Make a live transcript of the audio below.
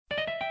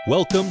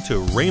Welcome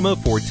to Rhema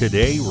for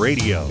Today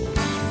Radio.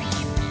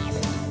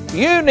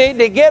 You need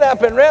to get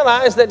up and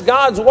realize that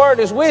God's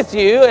Word is with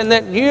you and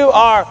that you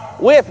are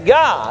with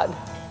God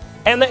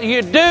and that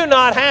you do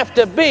not have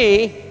to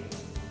be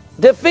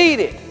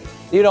defeated.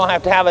 You don't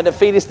have to have a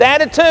defeatist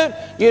attitude.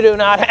 You do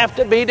not have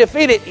to be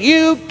defeated.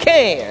 You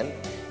can,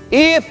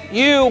 if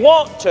you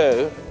want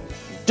to,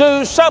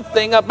 do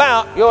something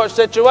about your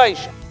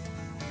situation.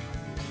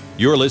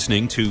 You're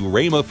listening to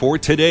Rhema for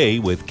Today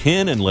with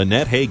Ken and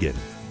Lynette Hagin.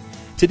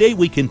 Today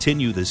we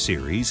continue the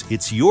series,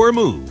 It's Your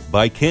Move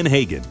by Ken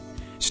Hagin.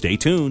 Stay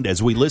tuned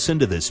as we listen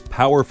to this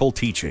powerful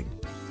teaching.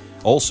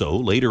 Also,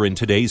 later in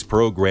today's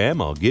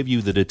program, I'll give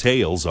you the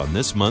details on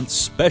this month's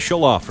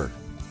special offer.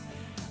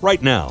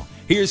 Right now,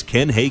 here's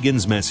Ken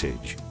Hagin's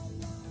message.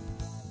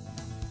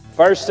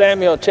 1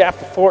 Samuel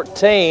chapter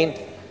 14,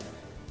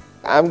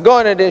 I'm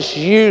going to just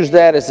use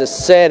that as a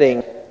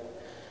setting.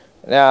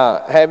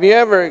 Now, have you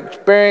ever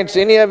experienced,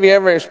 any of you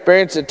ever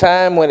experienced a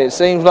time when it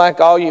seems like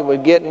all you were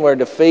getting were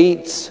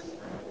defeats?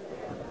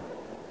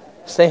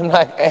 Seemed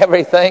like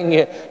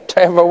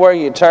everywhere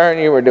you turn,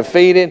 you were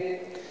defeated.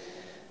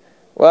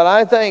 Well,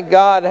 I think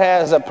God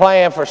has a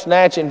plan for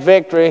snatching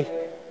victory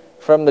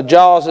from the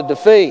jaws of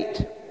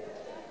defeat.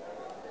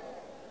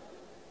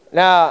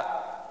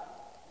 Now,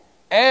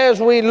 as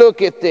we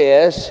look at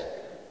this,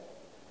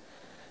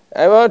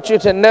 I want you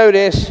to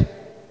notice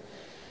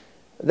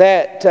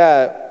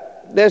that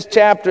this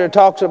chapter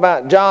talks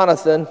about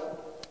Jonathan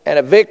and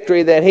a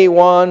victory that he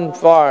won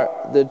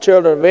for the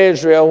children of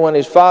Israel when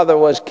his father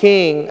was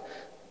king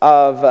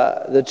of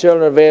the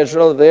children of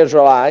Israel, the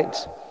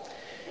Israelites.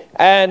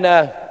 And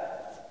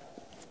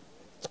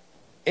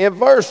in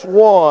verse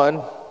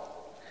 1,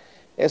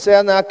 it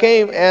says, Now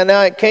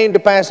it came to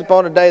pass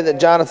upon a day that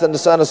Jonathan the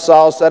son of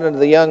Saul said unto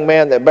the young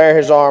man that bare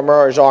his armor,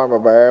 or his armor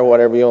bearer,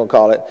 whatever you want to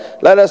call it,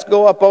 Let us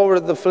go up over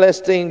to the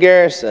Philistine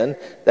garrison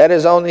that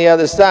is on the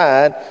other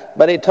side.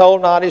 But he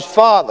told not his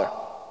father.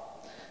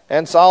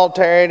 And Saul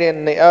tarried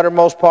in the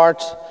uttermost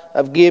parts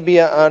of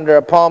Gibeah under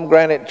a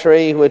pomegranate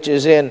tree which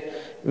is in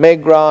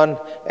Migron,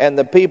 and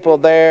the people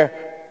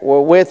there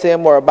were with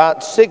him were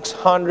about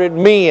 600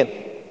 men.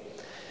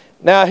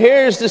 Now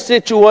here's the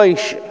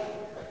situation.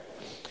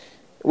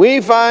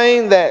 We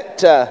find that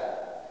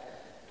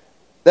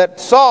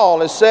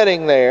Saul is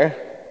sitting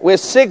there with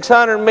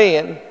 600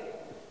 men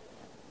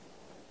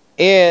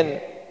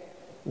in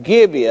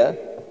Gibeah.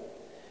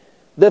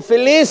 The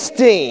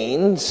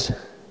Philistines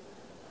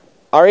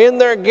are in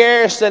their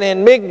garrison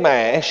in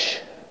Michmash,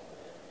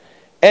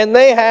 and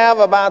they have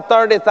about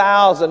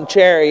 30,000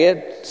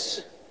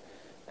 chariots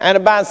and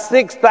about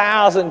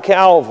 6,000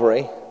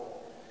 cavalry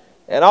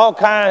and all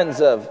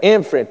kinds of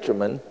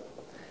infantrymen.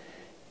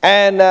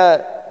 And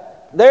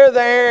they're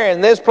there,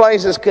 and this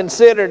place is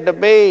considered to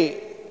be,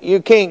 you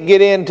can't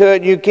get into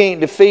it, you can't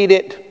defeat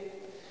it.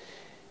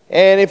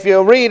 And if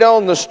you read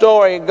on the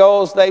story, it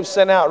goes, they've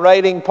sent out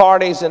raiding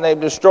parties, and they've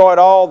destroyed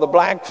all the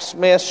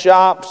blacksmith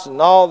shops and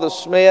all the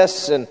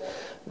smiths, and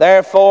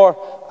therefore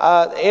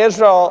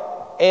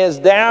Israel is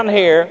down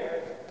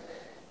here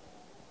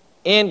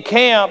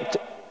encamped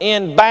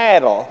in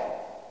battle,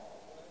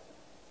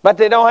 but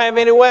they don't have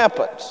any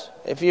weapons.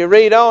 If you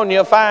read on,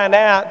 you'll find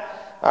out,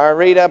 or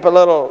read up a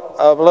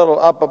little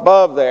up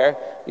above there,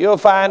 you'll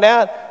find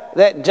out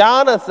that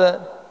Jonathan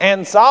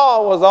and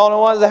Saul was the only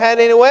ones that had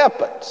any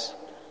weapons.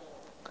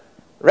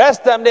 The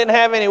rest of them didn't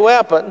have any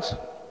weapons,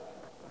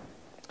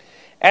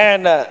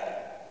 and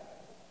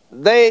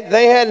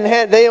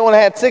they only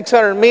had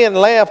 600 men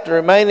left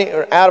remaining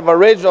out of an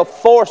original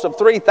force of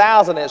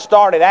 3,000 that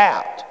started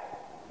out.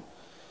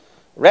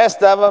 The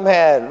rest of them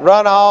had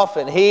run off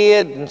and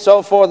hid and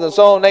so forth and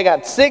so on. They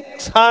got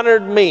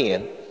 600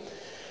 men.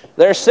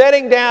 They're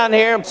sitting down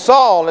here.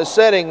 Saul is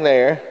sitting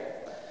there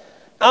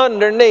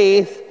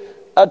underneath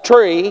a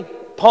tree,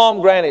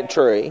 pomegranate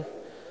tree.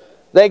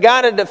 They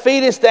got a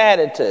defeatist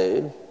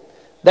attitude.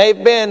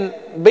 They've been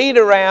beat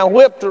around,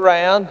 whipped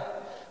around.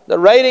 The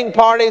raiding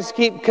parties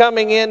keep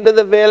coming into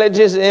the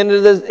villages,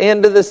 into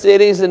the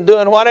cities, and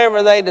doing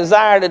whatever they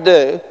desire to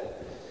do.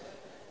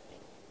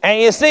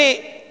 And you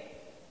see,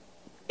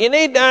 you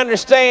need to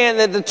understand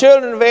that the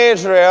children of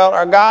Israel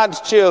are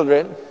God's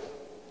children.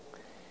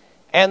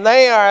 And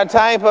they are a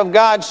type of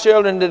God's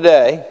children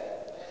today.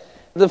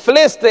 The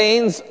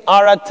Philistines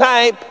are a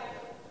type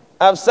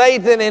of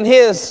Satan and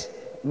his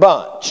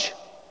bunch.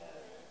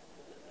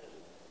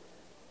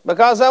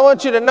 Because I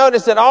want you to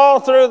notice that all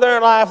through their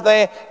life,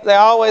 they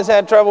always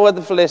had trouble with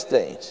the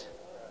Philistines.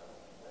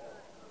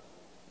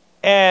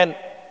 And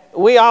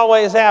we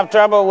always have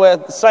trouble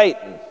with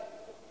Satan.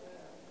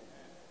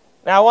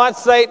 Now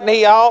what's Satan?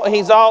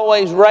 He's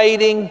always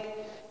raiding.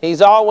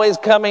 He's always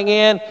coming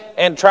in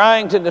and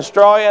trying to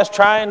destroy us,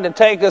 trying to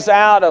take us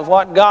out of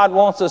what God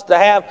wants us to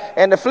have.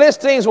 And the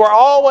Philistines were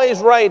always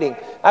raiding.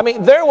 I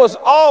mean, there was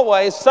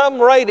always some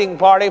raiding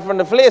party from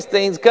the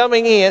Philistines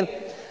coming in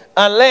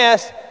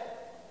unless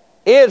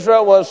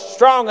Israel was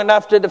strong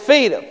enough to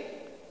defeat them.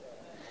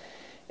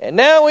 And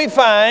now we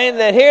find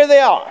that here they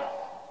are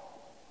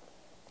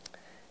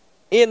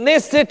in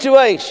this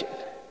situation.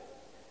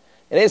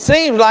 And it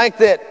seems like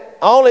that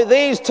only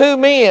these two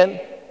men,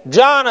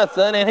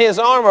 Jonathan and his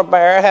armor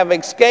bearer, have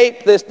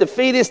escaped this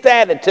defeatist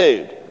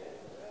attitude.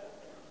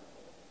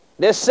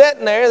 Just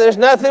sitting there, there's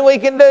nothing we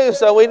can do,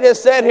 so we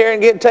just sit here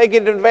and get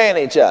taken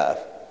advantage of.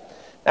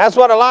 That's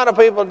what a lot of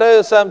people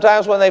do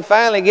sometimes when they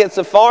finally get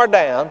so far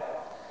down.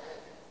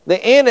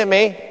 The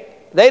enemy,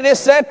 they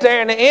just sit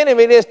there and the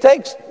enemy just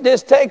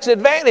takes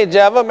advantage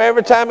of them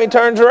every time he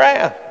turns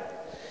around.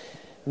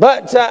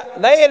 But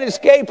they had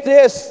escaped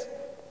this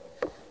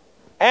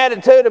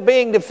attitude of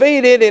being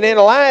defeated, and in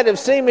light of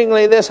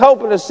seemingly this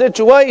hopeless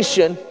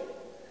situation,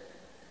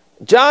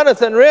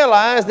 Jonathan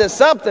realized that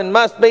something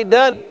must be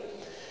done.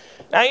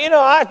 Now, you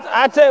know,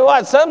 I tell you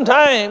what,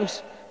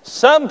 sometimes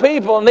some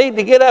people need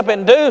to get up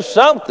and do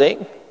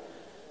something.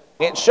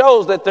 It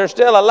shows that they're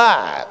still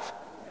alive.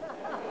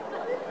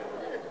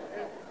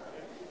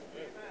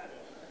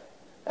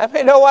 I mean,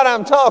 you know what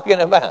I'm talking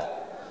about.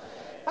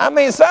 I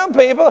mean, some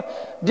people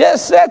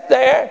just sit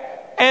there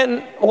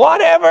and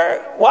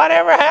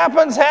whatever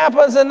happens,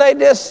 and they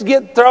just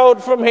get thrown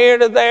from here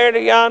to there to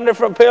yonder,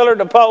 from pillar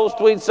to post,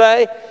 we'd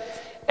say.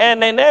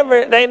 And they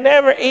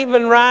never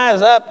even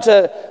rise up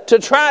to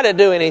try to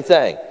do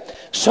anything.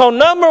 So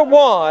number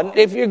one,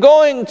 if you're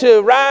going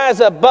to rise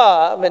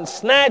above and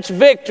snatch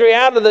victory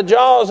out of the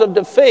jaws of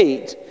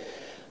defeat,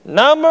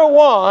 number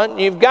one,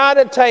 you've got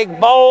to take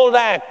bold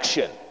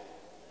action.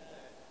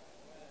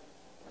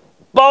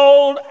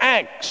 Bold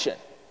action.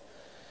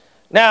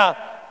 Now,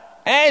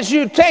 as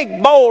you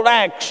take bold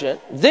action,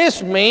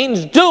 this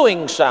means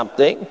doing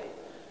something,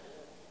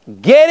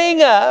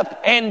 getting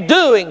up and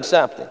doing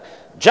something.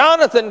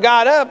 Jonathan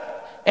got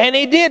up and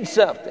he did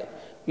something.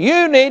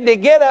 You need to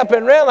get up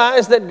and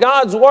realize that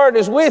God's word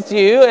is with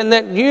you and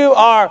that you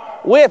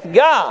are with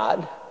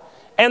God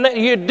and that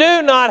you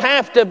do not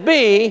have to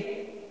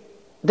be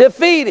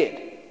defeated.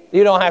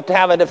 You don't have to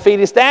have a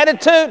defeatist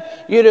attitude.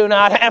 You do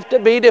not have to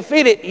be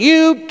defeated.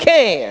 You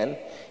can,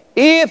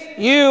 if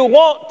you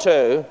want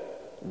to,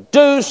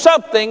 do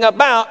something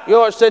about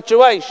your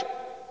situation.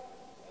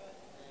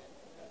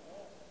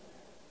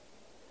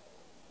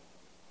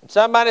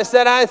 Somebody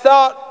said, I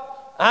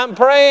thought I'm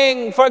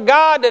praying for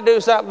God to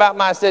do something about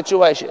my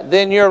situation.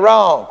 Then you're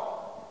wrong.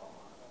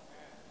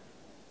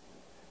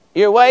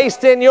 You're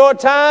wasting your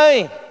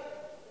time.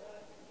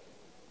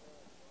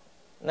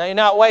 Now, you're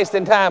not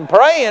wasting time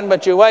praying,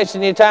 but you're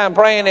wasting your time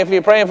praying if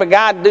you're praying for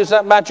God to do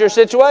something about your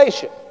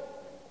situation.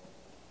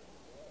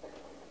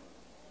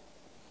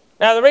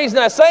 Now, the reason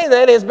I say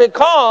that is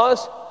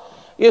because,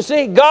 you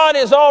see, God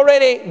has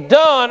already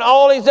done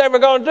all He's ever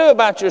going to do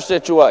about your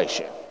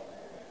situation.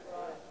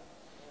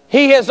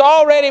 He has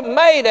already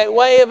made a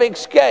way of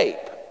escape.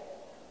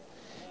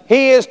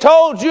 He has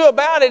told you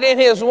about it in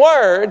His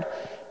Word.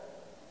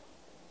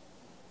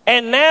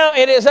 And now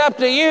it is up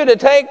to you to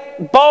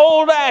take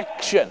bold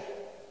action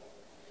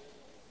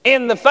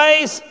in the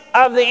face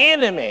of the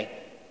enemy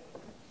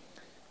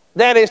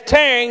that is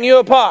tearing you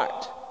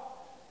apart.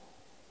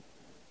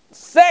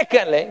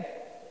 Secondly,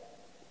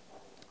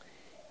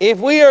 if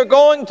we are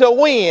going to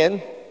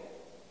win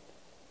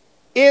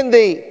in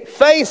the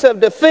face of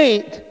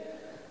defeat,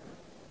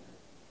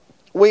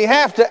 we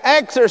have to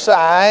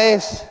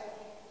exercise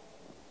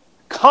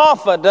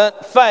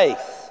confident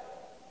faith.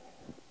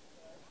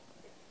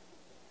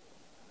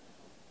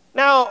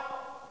 Now,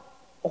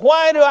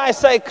 why do I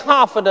say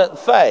confident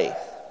faith?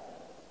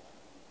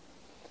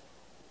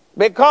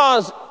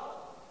 Because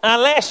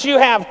unless you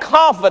have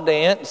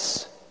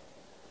confidence,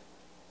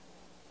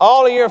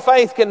 all of your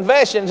faith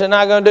confessions are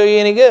not going to do you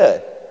any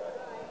good.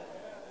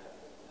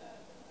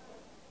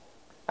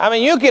 I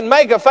mean, you can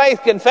make a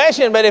faith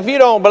confession, but if you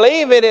don't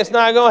believe it, it's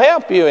not going to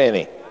help you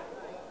any.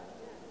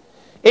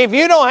 If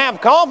you don't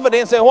have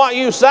confidence in what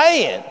you're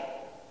saying,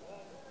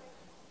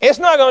 it's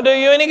not going to do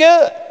you any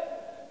good.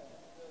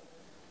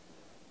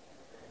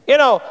 You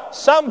know,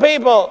 some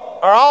people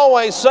are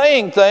always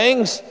saying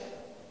things,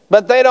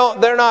 but they're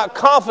not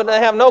confident, they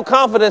have no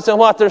confidence in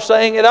what they're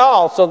saying at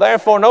all, so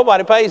therefore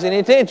nobody pays any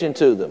attention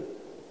to them.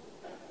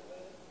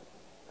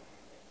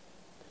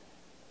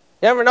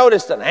 You ever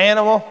noticed an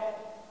animal?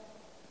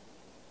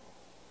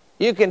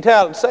 You can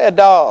tell, say a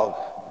dog,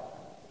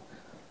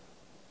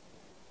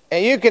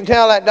 and you can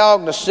tell that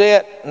dog to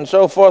sit and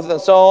so forth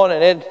and so on,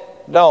 and it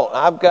don't.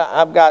 I've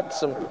got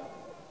some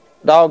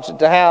dogs at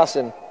the house,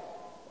 and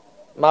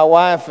my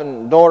wife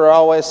and daughter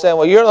always say,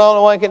 well, you're the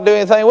only one who can do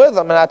anything with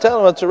them. And I tell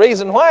them it's the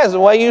reason why is the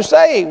way you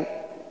say,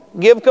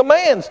 give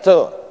commands to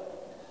them.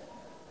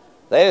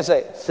 They just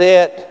say,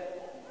 sit.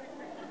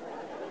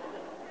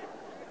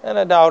 And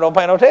the dog don't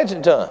pay no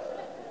attention to them.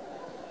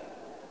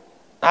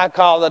 I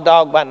call the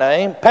dog by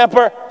name,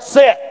 Pepper,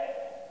 sit.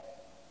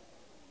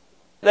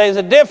 There's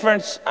a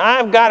difference.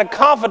 I've got a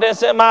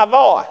confidence in my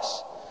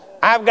voice.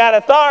 I've got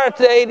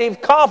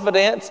authoritative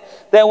confidence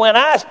that when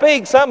I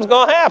speak, something's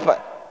going to happen.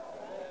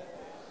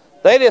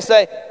 They just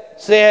say,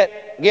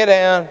 sit, get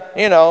down,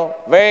 you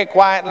know, very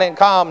quietly and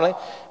calmly.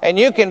 And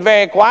you can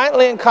very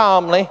quietly and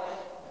calmly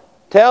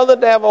tell the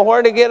devil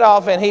where to get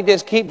off, and he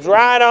just keeps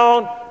right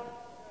on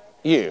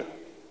you.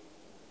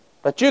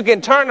 But you can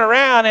turn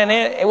around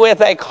and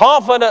with a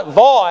confident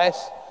voice,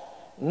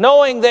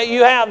 knowing that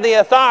you have the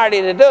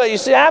authority to do it. You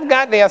see, I've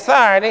got the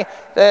authority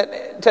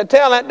to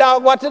tell that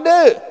dog what to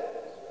do.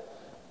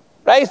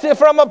 Raised it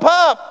from a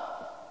pup.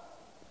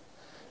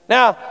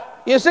 Now,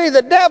 you see,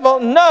 the devil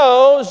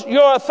knows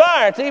your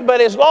authority, but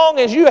as long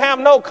as you have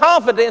no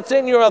confidence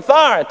in your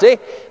authority,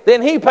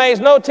 then he pays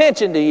no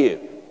attention to you.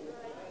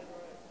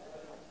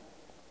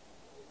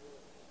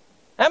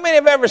 How many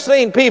have ever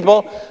seen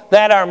people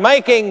that are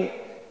making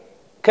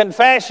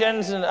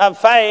confessions of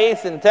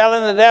faith and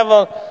telling the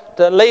devil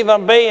to leave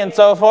them be and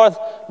so forth,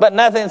 but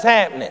nothing's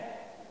happening?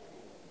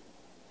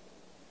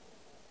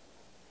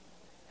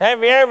 Have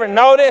you ever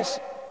noticed?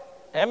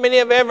 How many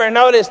have ever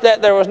noticed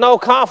that there was no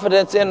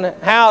confidence in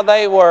how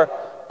they were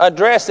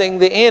addressing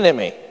the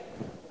enemy?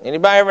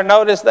 Anybody ever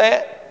notice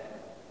that?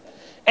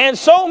 And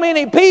so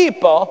many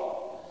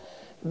people,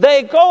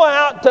 they go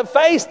out to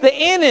face the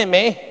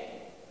enemy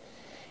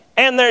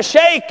and they're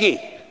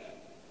shaky.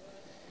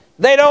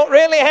 They don't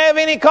really have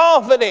any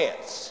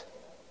confidence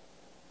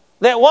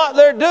that what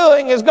they're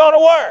doing is going to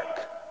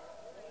work.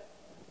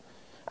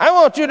 I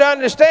want you to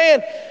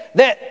understand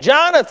that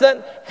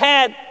Jonathan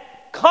had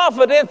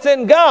confidence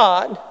in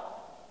God,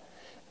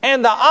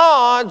 and the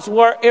odds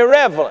were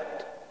irrelevant.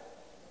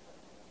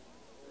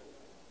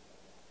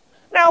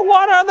 Now,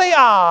 what are the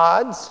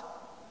odds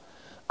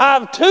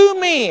of two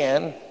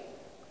men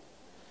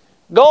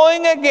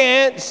going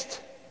against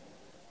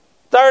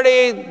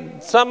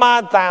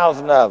 30-some-odd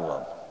thousand of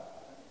them?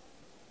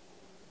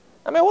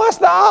 I mean, what's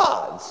the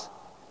odds?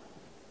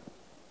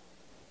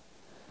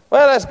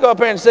 Well, let's go up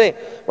here and see.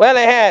 Well,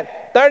 they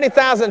had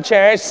 30,000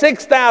 chariots,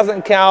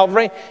 6,000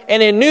 cavalry,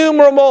 and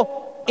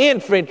innumerable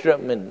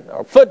infantrymen,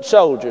 or foot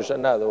soldiers,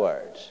 in other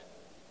words.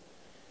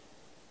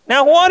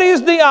 Now, what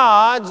is the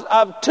odds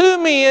of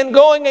two men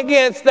going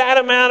against that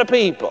amount of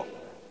people?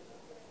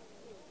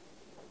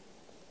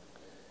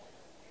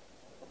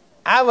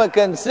 I would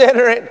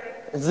consider it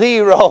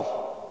 0.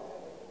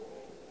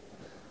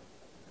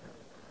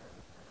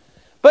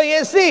 But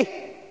you see,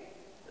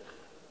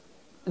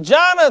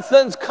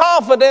 Jonathan's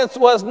confidence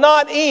was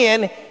not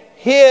in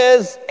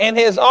his and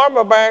his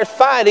armor bearers'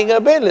 fighting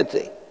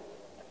ability.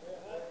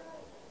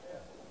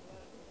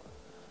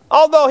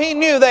 Although he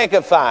knew they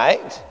could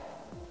fight,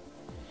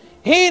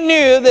 he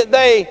knew that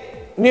they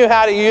knew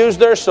how to use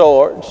their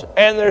swords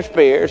and their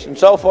spears and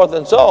so forth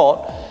and so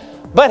on.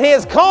 But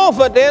his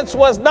confidence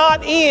was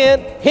not in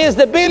his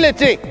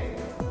ability.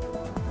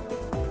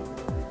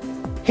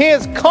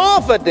 His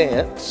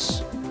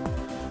confidence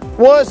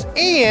was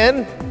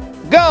in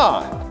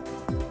God.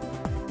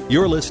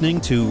 You're listening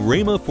to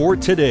Rhema for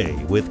Today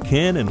with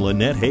Ken and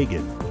Lynette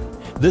Hagin.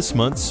 This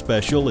month's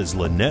special is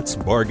Lynette's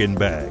Bargain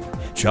Bag,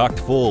 chock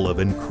full of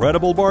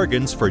incredible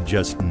bargains for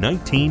just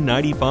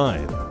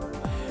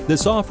 $19.95.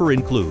 This offer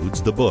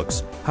includes the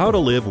books How to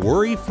Live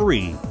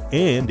Worry-Free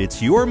and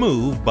It's Your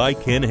Move by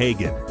Ken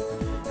Hagin,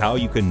 How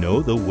You Can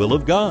Know the Will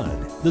of God,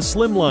 the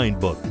Slimline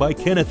book by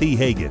Kenneth E.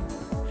 Hagin,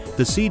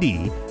 the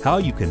CD How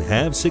You Can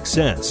Have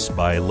Success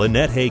by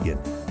Lynette Hagin,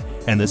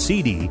 and the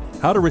CD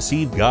How to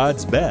Receive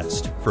God's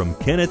Best from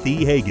Kenneth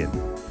E. Hagin.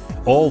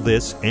 All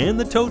this and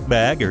the tote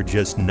bag are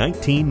just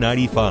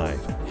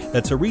 $19.95.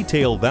 That's a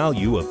retail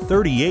value of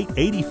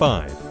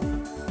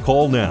 $38.85.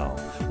 Call now,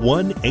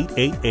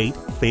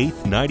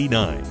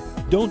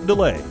 1-888-FAITH-99. Don't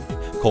delay.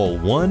 Call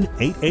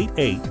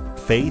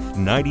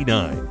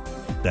 1-888-FAITH-99.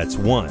 That's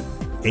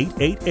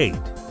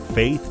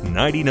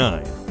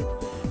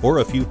 1-888-FAITH-99. Or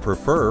if you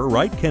prefer,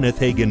 write Kenneth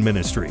Hagin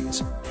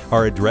Ministries.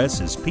 Our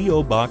address is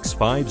P.O. Box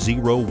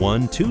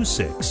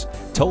 50126,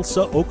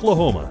 Tulsa,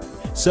 Oklahoma,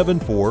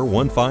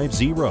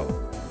 74150.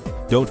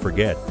 Don't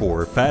forget,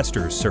 for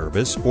faster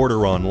service,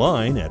 order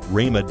online at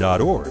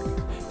rhema.org.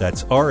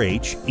 That's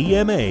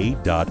rhema.org.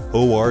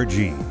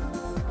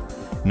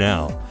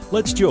 Now,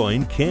 let's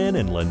join Ken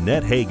and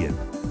Lynette Hagin.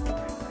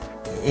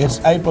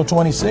 It's April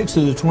 26th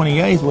through the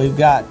 28th. We've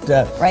got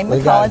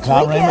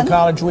Rhema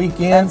College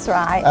Weekend. That's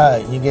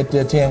right. You get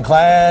to attend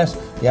class.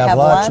 You have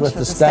lunch with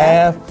the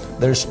staff.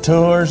 There's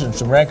tours and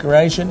some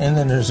recreation, and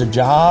then there's a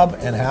job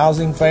and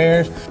housing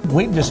fairs.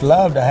 We'd just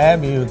love to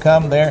have you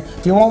come there.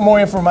 If you want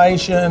more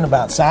information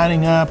about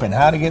signing up and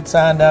how to get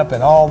signed up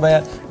and all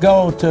that,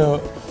 go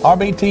to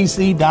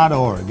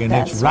rbtc.org, and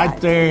it's right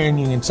there, and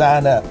you can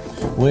sign up.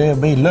 We'll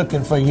be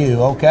looking for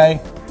you,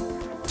 okay?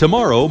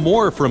 Tomorrow,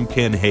 more from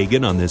Ken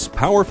Hagin on this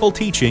powerful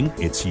teaching,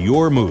 It's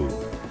Your Move.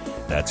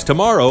 That's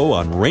tomorrow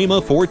on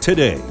Rhema for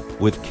Today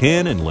with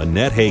Ken and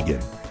Lynette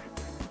Hagin.